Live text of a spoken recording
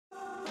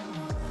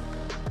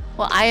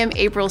Well, I am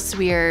April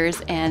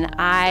Swears, and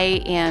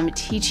I am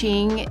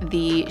teaching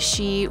the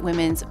She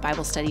Women's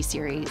Bible Study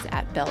series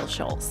at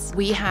Shoals.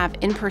 We have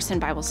in-person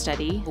Bible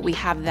study. We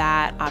have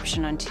that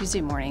option on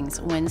Tuesday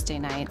mornings, Wednesday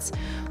nights.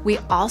 We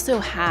also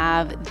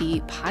have the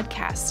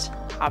podcast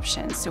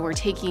option. So we're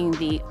taking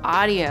the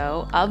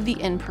audio of the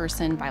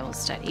in-person Bible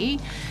study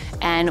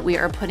and we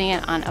are putting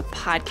it on a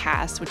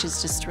podcast, which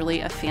is just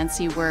really a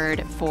fancy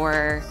word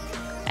for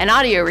an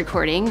audio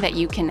recording that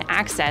you can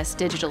access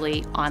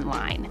digitally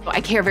online. I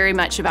care very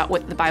much about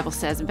what the Bible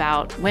says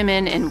about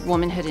women and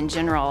womanhood in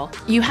general.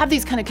 You have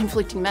these kind of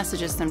conflicting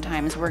messages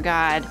sometimes where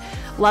God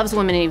loves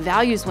women and he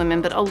values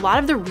women, but a lot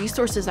of the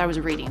resources I was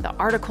reading, the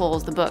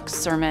articles, the books,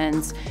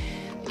 sermons,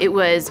 it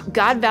was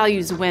God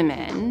values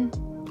women,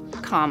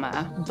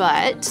 comma,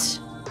 but,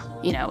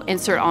 you know,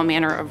 insert all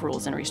manner of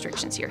rules and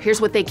restrictions here. Here's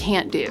what they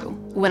can't do.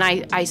 When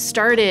I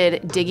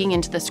started digging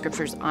into the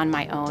scriptures on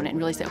my own and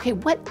really said, okay,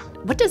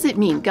 what does it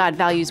mean God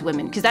values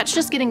women? Because that's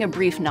just getting a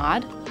brief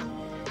nod.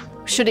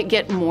 Should it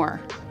get more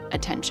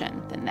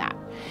attention than that?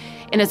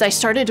 And as I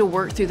started to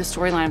work through the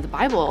storyline of the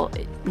Bible,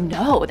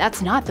 no,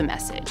 that's not the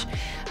message.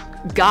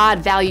 God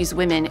values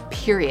women,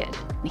 period.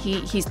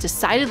 He's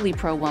decidedly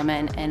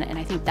pro-woman, and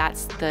I think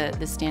that's the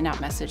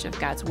standout message of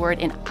God's word,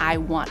 and I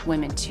want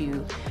women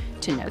to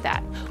know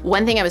that.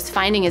 One thing I was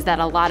finding is that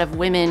a lot of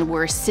women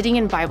were sitting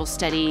in Bible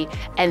study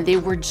and they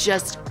were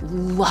just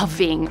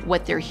loving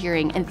what they're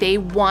hearing, and they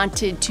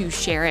wanted to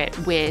share it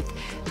with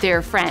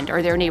their friend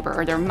or their neighbor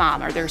or their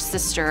mom or their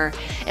sister.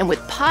 And with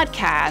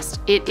podcast,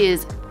 it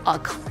is a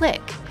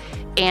click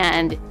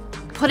and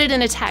put it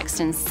in a text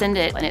and send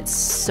it. And it's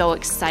so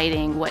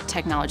exciting what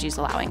technology is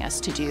allowing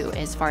us to do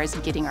as far as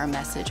getting our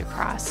message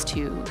across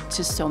to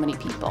so many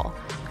people.